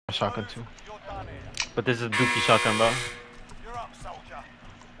shotgun too. But this is a dookie shotgun, bro. You're up, soldier.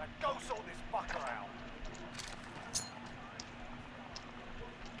 Now go sort this fucker out.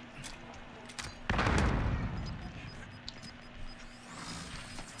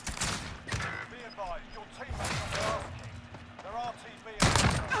 Be advised, your teammates are the last kick. They're RTB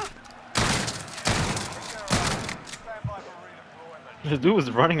and stand by for redeployment. This dude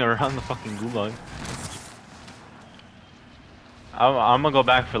was running around the fucking gulag. I'm gonna go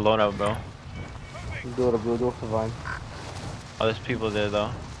back for loadout, bro. Do it, bro. Do it for Vine. Oh, there's people there though.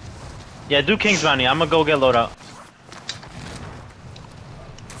 Yeah, do King's Bounty. I'm gonna go get loadout.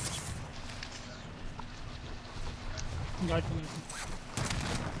 Got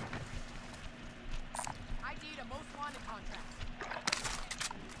I need a most wanted contract.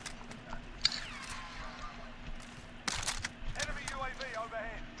 Enemy UAV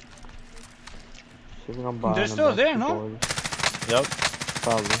overhead. Shooting on Vine. They're still there, no? Yep.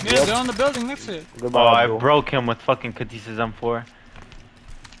 Probably. Yeah, they're on the building next to it. Goodbye, Oh, I Abdul. broke him with fucking Kadisa's M4.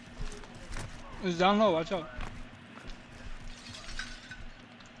 It's down low, watch out.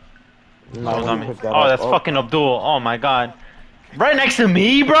 No, Oh, I wouldn't pick that oh up. that's fucking Abdul. Oh my god. Right next to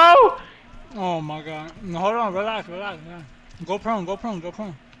me, bro? Oh my god. No, hold on, relax, relax, man. Go prone, go prone, go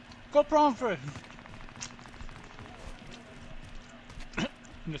prone. Go prone first.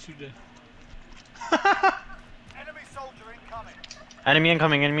 Yes, you did. Enemy soldier incoming. Enemy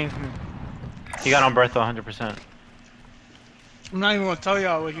incoming, enemy incoming. He got on Bertha 100%. I'm not even gonna tell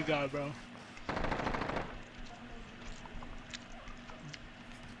y'all what you got, bro.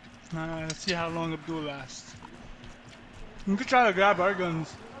 Let's see how long Abdul lasts. You could try to grab our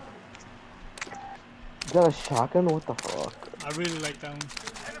guns. You got a shotgun? What the fuck? I really like that one.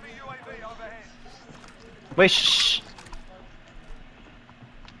 Enemy UAV overhead. Wait, shh.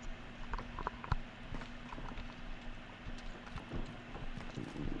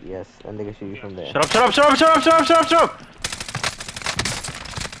 Yes, and they can shoot you from there. Shut up, shut up, shut up, shut up, shut up, shut up, shut up!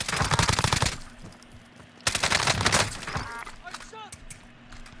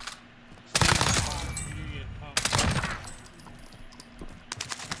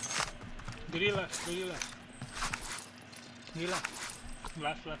 Go to your left, go to your left. Go to your left.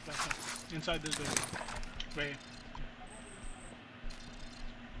 Left, left, left, left. Inside this building. Right here.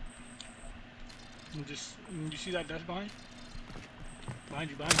 You see that desk behind? Behind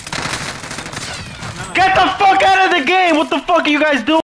you, behind you. Get the fuck out of the game! What the fuck are you guys doing?